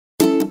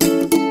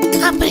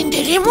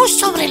aprenderemos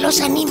sobre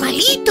los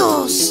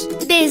animalitos.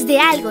 Desde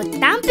algo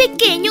tan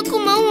pequeño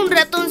como un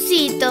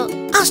ratoncito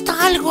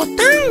hasta algo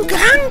tan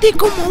grande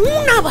como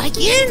una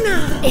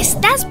ballena.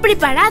 ¿Estás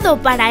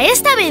preparado para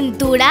esta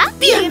aventura?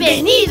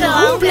 ¡Bienvenido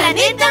a un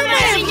planeta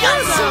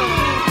maravilloso!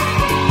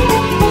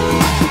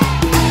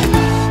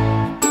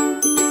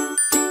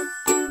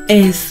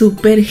 Es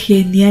súper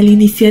genial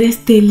iniciar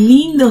este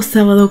lindo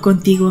sábado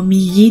contigo,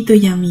 amiguito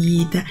y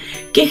amiguita.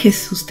 Que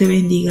Jesús te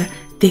bendiga,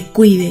 te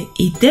cuide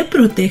y te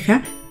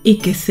proteja y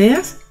que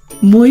seas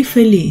muy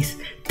feliz.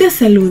 Te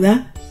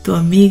saluda tu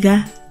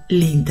amiga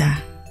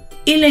Linda.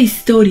 Y la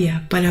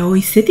historia para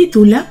hoy se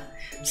titula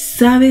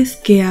 ¿Sabes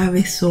qué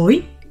ave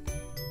soy?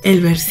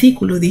 El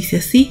versículo dice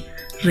así: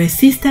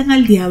 resistan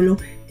al diablo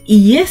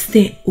y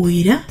este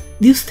huirá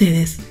de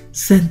ustedes.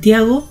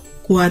 Santiago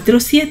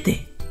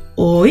 4:7.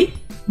 Hoy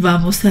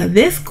vamos a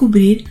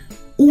descubrir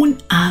un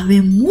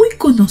ave muy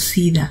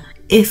conocida.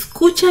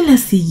 Escucha las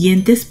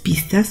siguientes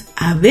pistas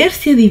a ver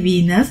si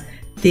adivinas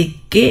de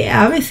qué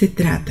ave se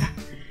trata.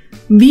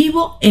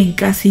 Vivo en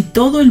casi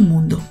todo el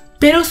mundo,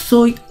 pero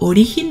soy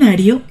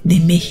originario de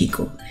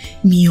México.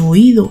 Mi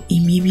oído y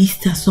mi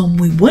vista son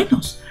muy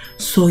buenos.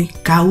 Soy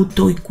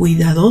cauto y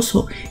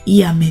cuidadoso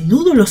y a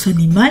menudo los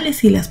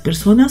animales y las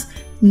personas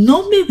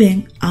no me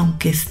ven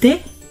aunque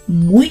esté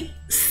muy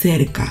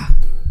cerca.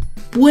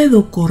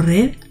 Puedo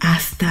correr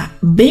hasta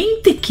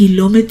 20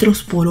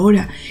 kilómetros por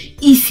hora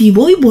y si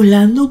voy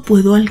volando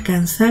puedo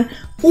alcanzar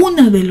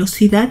una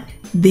velocidad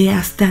de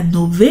hasta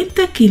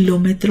 90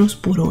 kilómetros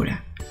por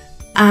hora.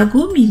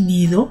 Hago mi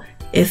nido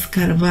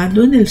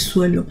escarbando en el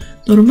suelo,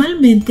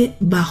 normalmente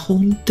bajo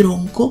un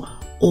tronco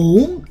o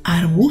un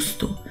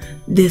arbusto.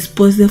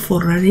 Después de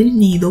forrar el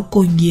nido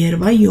con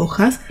hierba y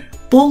hojas,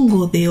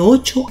 pongo de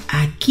 8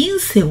 a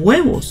 15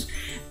 huevos.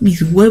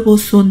 Mis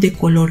huevos son de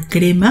color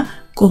crema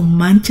con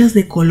manchas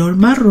de color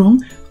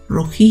marrón,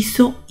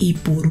 rojizo y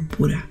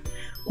púrpura.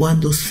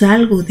 Cuando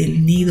salgo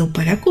del nido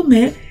para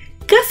comer,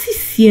 casi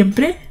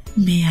siempre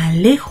me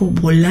alejo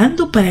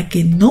volando para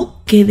que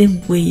no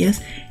queden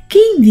huellas que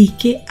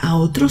indique a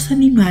otros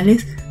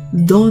animales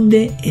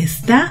dónde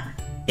está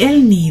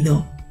el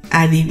nido.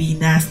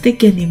 ¿Adivinaste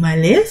qué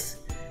animal es?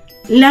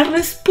 La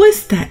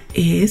respuesta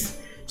es: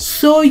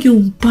 soy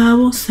un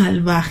pavo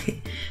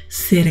salvaje.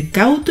 Ser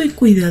cauto y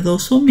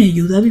cuidadoso me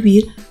ayuda a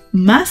vivir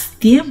más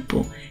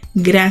tiempo.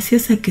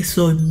 Gracias a que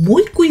soy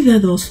muy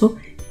cuidadoso,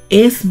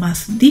 es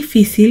más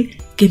difícil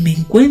que me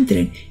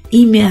encuentren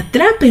y me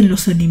atrapen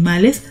los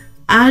animales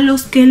a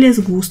los que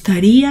les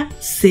gustaría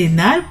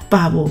cenar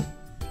pavo.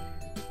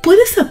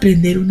 Puedes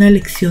aprender una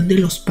lección de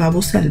los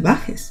pavos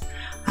salvajes.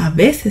 A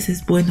veces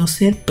es bueno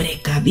ser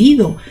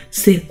precavido,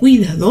 ser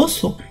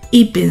cuidadoso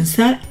y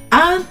pensar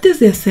antes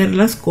de hacer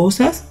las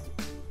cosas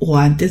o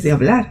antes de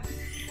hablar.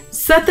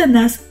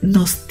 Satanás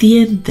nos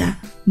tienta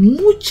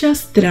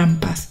muchas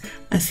trampas,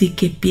 así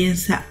que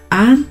piensa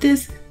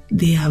antes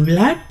de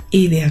hablar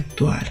y de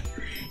actuar.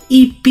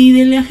 Y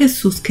pídele a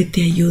Jesús que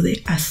te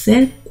ayude a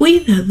ser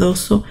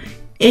cuidadoso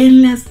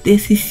en las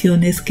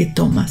decisiones que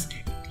tomas.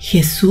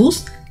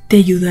 Jesús te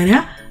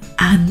ayudará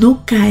a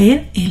no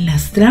caer en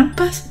las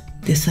trampas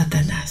de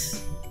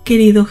Satanás.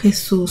 Querido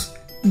Jesús,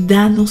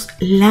 danos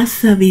la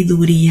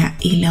sabiduría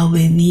y la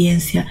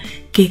obediencia,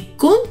 que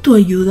con tu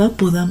ayuda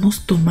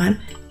podamos tomar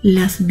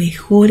las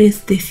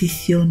mejores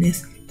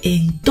decisiones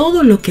en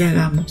todo lo que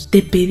hagamos.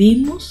 Te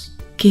pedimos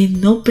que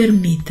no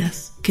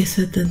permitas que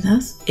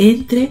Satanás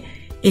entre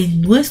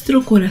en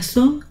nuestro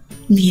corazón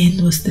ni en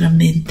nuestra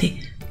mente,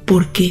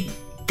 porque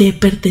te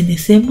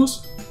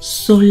pertenecemos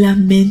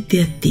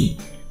solamente a ti.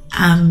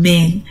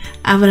 Amén.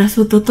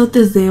 Abrazo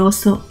tototes de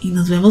oso y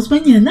nos vemos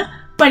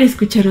mañana para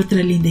escuchar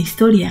otra linda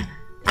historia.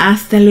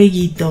 Hasta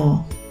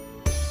luego.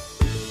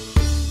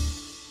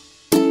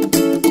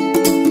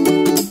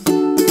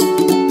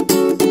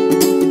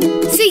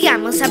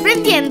 Sigamos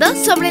aprendiendo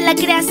sobre la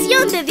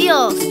creación de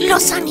Dios,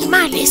 los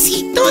animales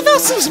y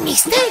todos sus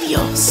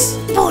misterios.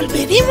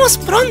 Volveremos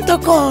pronto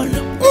con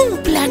un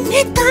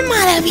planeta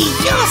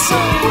maravilloso.